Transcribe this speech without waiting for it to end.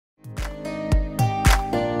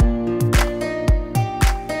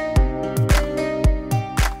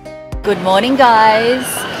Good morning, guys.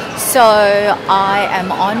 So I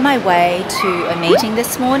am on my way to a meeting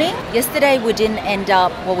this morning. Yesterday we didn't end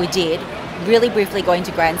up, well, we did really briefly going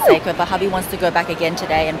to Grand Seiko, but hubby wants to go back again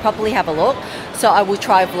today and properly have a look, so I will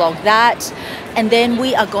try vlog that. And then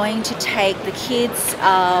we are going to take the kids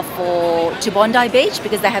to Bondi Beach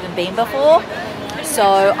because they haven't been before, so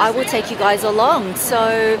I will take you guys along.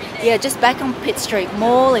 So yeah, just back on Pitt Street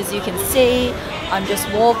Mall. As you can see, I'm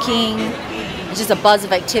just walking. It's just a buzz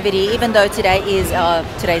of activity, even though today's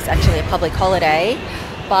actually a public holiday.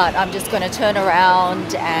 But I'm just going to turn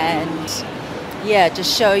around and yeah,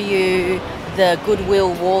 just show you the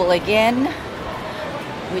Goodwill wall again,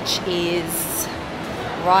 which is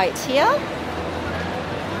right here.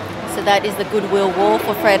 So that is the Goodwill wall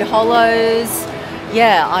for Fred Hollows.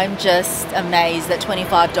 Yeah, I'm just amazed that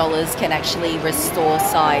 $25 can actually restore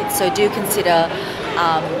sight. So do consider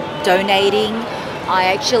donating.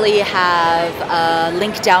 I actually have a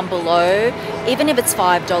link down below. Even if it's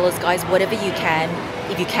 $5, guys, whatever you can.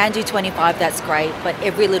 If you can do 25, that's great, but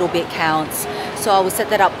every little bit counts. So I will set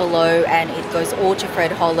that up below and it goes all to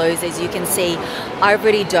Fred Hollows. As you can see, I've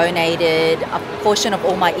already donated a portion of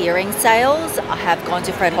all my earring sales. I have gone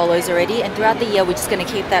to Fred Hollows already, and throughout the year we're just going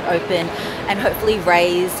to keep that open and hopefully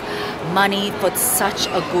raise money for such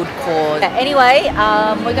a good cause. Anyway,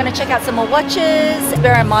 we're going to check out some more watches.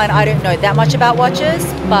 Bear in mind, I don't know that much about watches,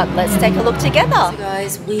 but let's take a look together. So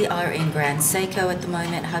guys, we are in Grand Seiko at the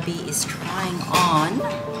moment. Hubby is trying on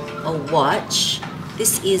a watch.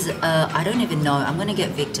 This is I don't even know. I'm going to get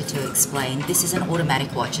Victor to explain. This is an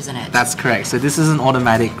automatic watch, isn't it? That's correct. So this is an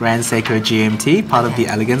automatic Grand Seiko GMT, part of the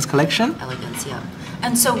Elegance collection. Elegance, yeah.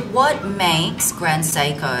 And so what makes Grand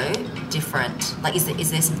Seiko different? Like, is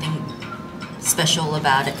there something special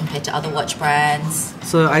about it compared to other watch brands?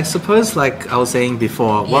 So I suppose, like I was saying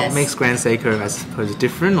before, what makes Grand Seiko, I suppose,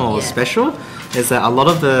 different or special is that a lot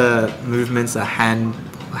of the movements are hand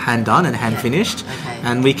done and hand finished,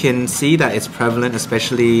 and we can see that it's prevalent,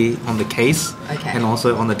 especially on the case and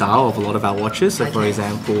also on the dial of a lot of our watches. So for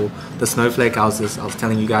example, the Snowflake I was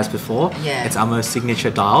telling you guys before, it's our most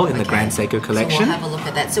signature dial in the Grand Seiko collection. So we'll have a look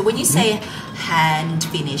at that. So when you say hand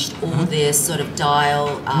finished, all this sort of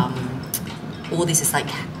dial, all this is like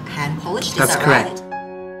hand polished, is that correct. Right?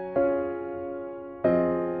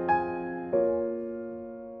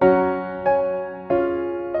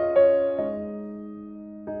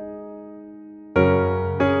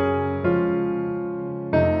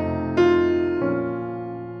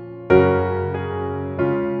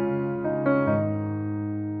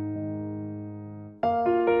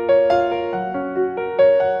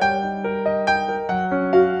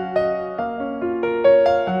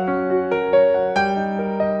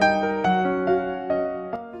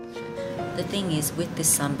 The thing is, with this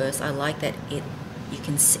sunburst, I like that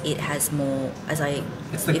it has more, as I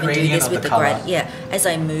it's the even do gradient this of with the the color. as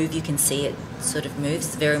I move, you can see it sort of moves.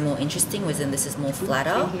 It's very more interesting, whereas then this is more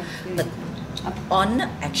flatter. But on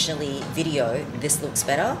actually video, this looks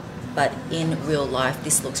better, but in real life,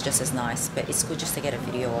 this looks just as nice. But it's good just to get a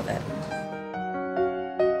video of it.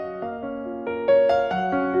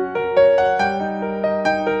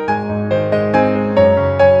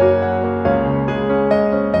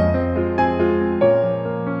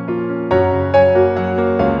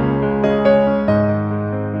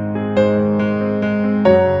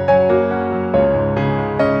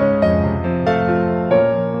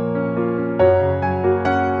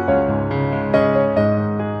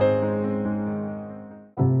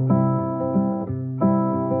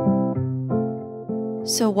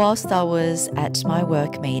 So whilst I was at my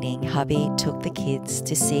work meeting, hubby took the kids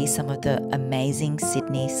to see some of the amazing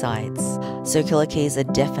Sydney sights. Circular Quay is a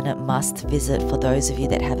definite must visit for those of you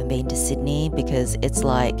that haven't been to Sydney, because it's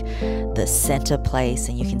like the centre place,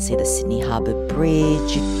 and you can see the Sydney Harbour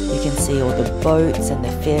Bridge, you can see all the boats and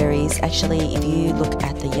the ferries. Actually, if you look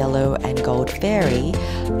at the yellow and gold ferry,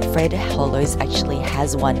 Fred Hollows actually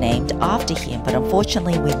has one named after him, but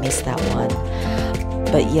unfortunately we missed that one.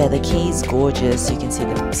 But yeah, the quay's gorgeous. You can see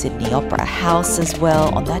the Sydney Opera House as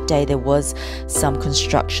well. On that day there was some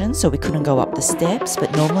construction, so we couldn't go up the steps,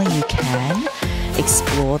 but normally you can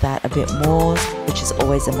explore that a bit more, which is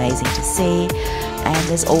always amazing to see. And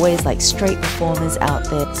there's always like street performers out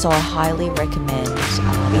there, so I highly recommend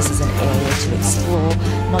this is an area to explore.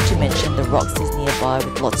 Not to mention the Rocks is nearby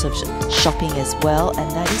with lots of shopping as well,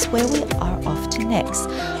 and that is where we are off to next.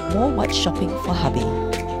 More watch shopping for hubby.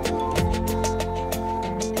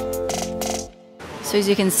 So as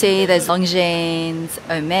you can see, there's Longines,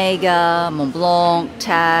 Omega, Montblanc,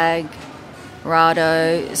 Tag,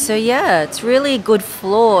 Rado. So yeah, it's really a good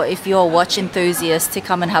floor if you're a watch enthusiast to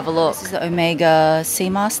come and have a look. This is the Omega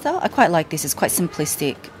Seamaster. I quite like this. It's quite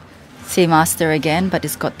simplistic. Seamaster again, but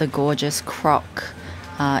it's got the gorgeous croc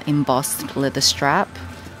embossed leather strap,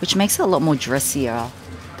 which makes it a lot more dressier,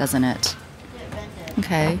 doesn't it?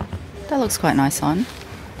 Okay, that looks quite nice on.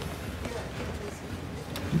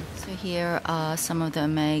 So here are some of the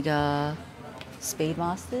Omega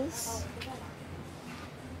Speedmasters.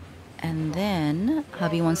 And then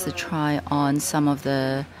hubby wants to try on some of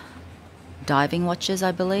the diving watches,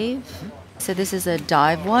 I believe. So this is a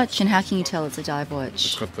dive watch, and how can you tell it's a dive watch?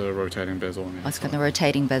 It's got the rotating bezel on it. Oh, it's got the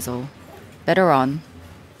rotating bezel. Better on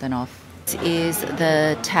than off. This is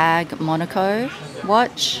the Tag Monaco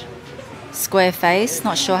watch. Square face.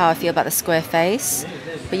 Not sure how I feel about the square face.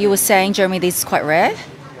 But you were saying, Jeremy, these is quite rare?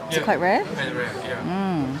 Is it quite rare? Quite rare,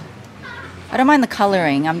 yeah. I don't mind the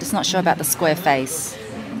colouring. I'm just not sure about the square face.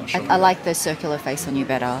 I like the circular face on you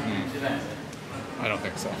better. I don't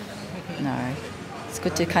think so. No. It's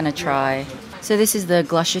good to kind of try. So this is the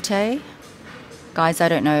Glossier. Guys, I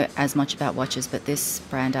don't know as much about watches, but this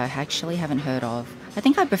brand I actually haven't heard of. I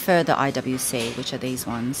think I prefer the IWC, which are these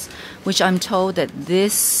ones, which I'm told that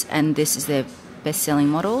this and this is their best-selling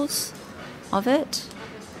models of it.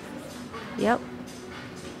 Yep.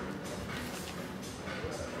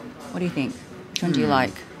 What do you think? Which one do you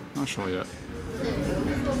like? Not sure yet.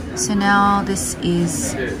 So now this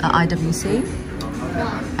is IWC,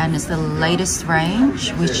 and it's the latest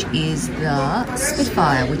range, which is the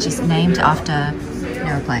Spitfire, which is named after an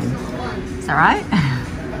aeroplane. Is that right?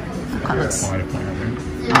 Fighter plane, I think.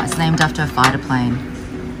 Oh, it's named after a fighter plane.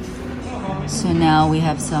 So now we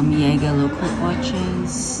have some Jaeger local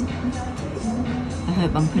watches. I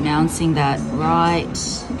hope I'm pronouncing that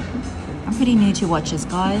right. I'm pretty new to watches,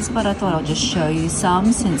 guys, but I thought I'll just show you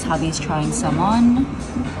some since hubby's trying some on.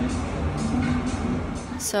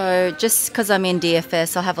 So just because I'm in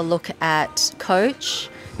DFS, I'll have a look at Coach.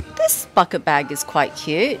 This bucket bag is quite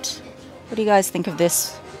cute. What do you guys think of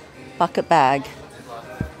this bucket bag?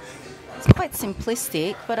 It's quite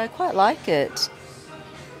simplistic, but I quite like it.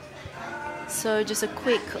 So just a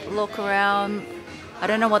quick look around. I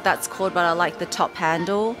don't know what that's called, but I like the top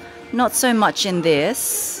handle. Not so much in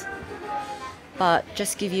this, but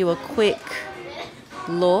just give you a quick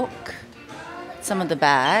look. Some of the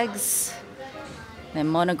bags. They're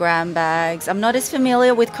monogram bags. I'm not as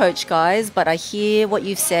familiar with Coach, guys, but I hear what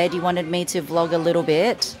you've said. You wanted me to vlog a little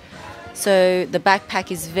bit. So the backpack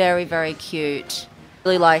is very, very cute.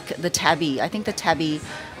 Really like the tabby. I think the tabby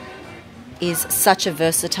is such a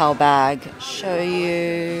versatile bag. Show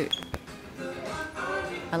you.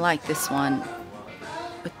 I like this one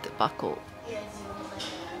with the buckle.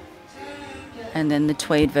 And then the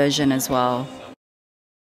tweed version as well.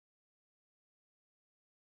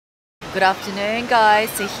 Good afternoon, guys.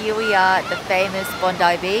 So here we are at the famous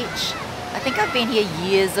Bondi Beach. I think I've been here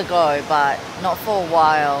years ago, but not for a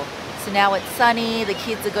while. So now it's sunny. The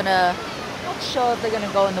kids are gonna, not sure if they're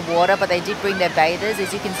gonna go in the water, but they did bring their bathers.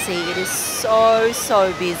 As you can see, it is so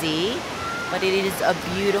busy, but it is a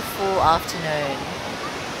beautiful afternoon.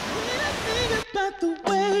 About the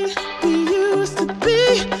way we used to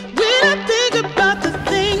be, when I think about the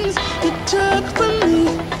things you took from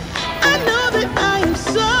me, I know that I am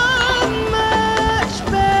so much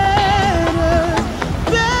better.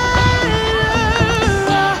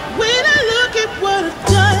 When I look at what I've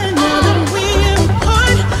done, now that we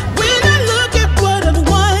apart, when I look at what I've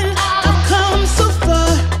won, I've come so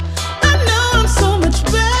far. I know I'm so much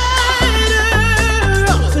better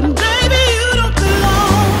off, and baby, you don't belong.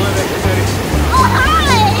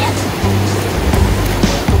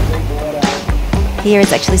 Here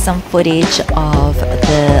is actually some footage of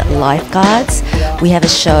the lifeguards. We have a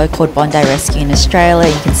show called Bondi Rescue in Australia.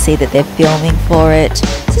 You can see that they're filming for it.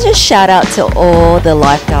 So just shout out to all the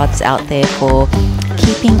lifeguards out there for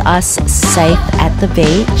keeping us safe at the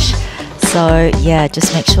beach. So yeah,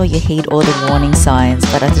 just make sure you heed all the warning signs.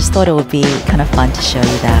 But I just thought it would be kind of fun to show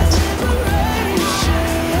you that.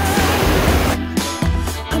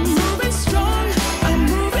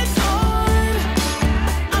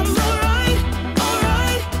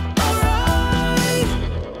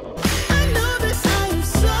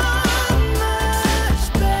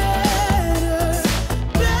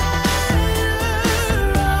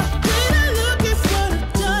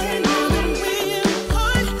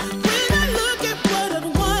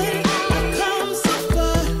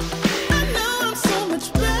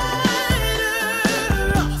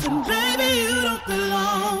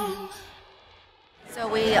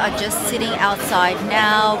 We are just sitting outside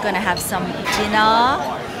now, gonna have some dinner,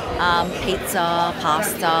 pizza,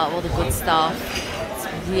 pasta, all the good stuff.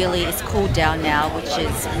 It's cooled down now, which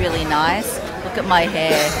is really nice. Look at my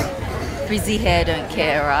hair. Frizzy hair don't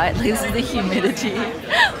care, right? This is the humidity,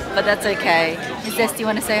 but that's okay. Zest, do you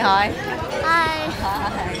want to say hi? Hi.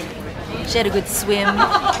 Hi. She had a good swim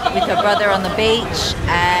with her brother on the beach,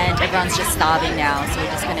 and everyone's just starving now, so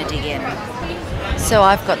we're just going to dig in. So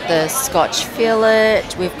I've got the Scotch fillet,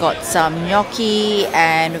 we've got some gnocchi,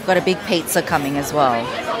 and we've got a big pizza coming as well.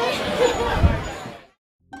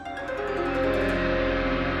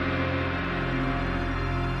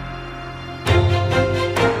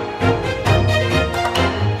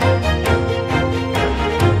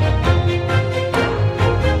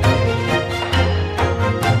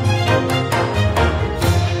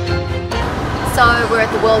 So we're at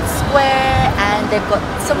the World Square and they've got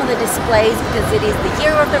some of the displays because it is the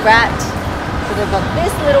year of the rat. So they've got this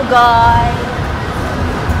little guy.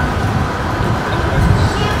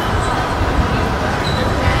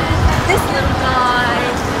 This little guy.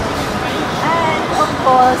 And of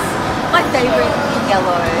course, my favorite in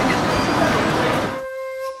yellow.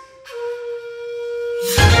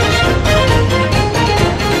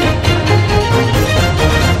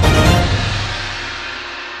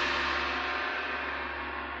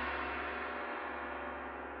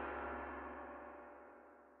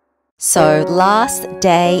 So last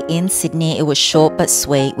day in Sydney, it was short but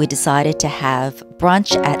sweet. We decided to have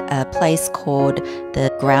brunch at a place called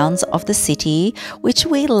the Grounds of the City, which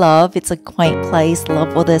we love. It's a quaint place,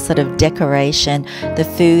 love all the sort of decoration. The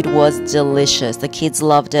food was delicious. The kids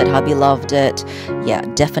loved it, hubby loved it. Yeah,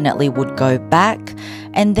 definitely would go back.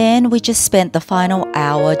 And then we just spent the final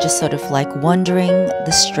hour just sort of like wandering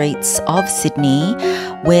the streets of Sydney.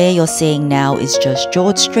 Where you're seeing now is just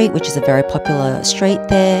George Street, which is a very popular street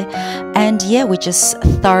there. And yeah, we just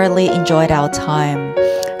thoroughly enjoyed our time.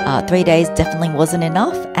 3 days definitely wasn't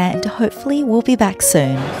enough, and hopefully we'll be back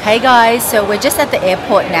soon. Hey guys, so we're just at the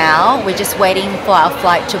airport now. We're just waiting for our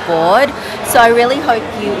flight to board. So I really hope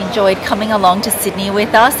you enjoyed coming along to Sydney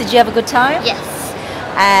with us. Did you have a good time? Yes.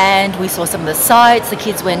 And we saw some of the sights. The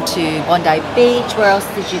kids went to Bondi Beach. Where else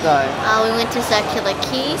did you go? We went to Circular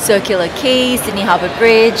Quay. Circular Quay, Sydney Harbour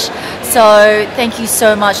Bridge. So thank you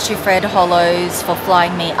so much to Fred Hollows for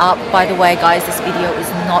flying me up. By the way, guys, this video is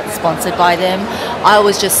not sponsored by them. I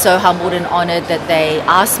was just so humbled and honoured that they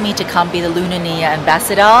asked me to come be the Lunar New Year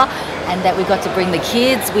ambassador, and that we got to bring the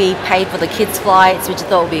kids. We paid for the kids' flights, which I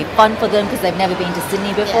thought would be fun for them because they've never been to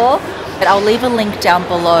Sydney before. Yeah. But I'll leave a link down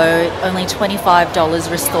below. Only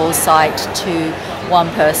 $25 restores sight to one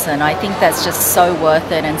person. I think that's just so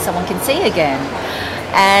worth it, and someone can see again.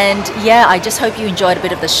 And yeah, I just hope you enjoyed a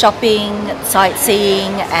bit of the shopping,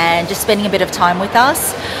 sightseeing, and just spending a bit of time with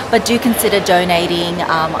us. But do consider donating.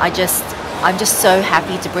 I'm just so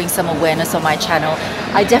happy to bring some awareness on my channel.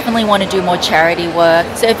 I definitely want to do more charity work.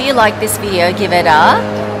 So if you like this video, give it a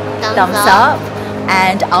thumbs up,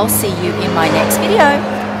 and I'll see you in my next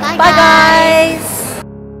video. Bye guys!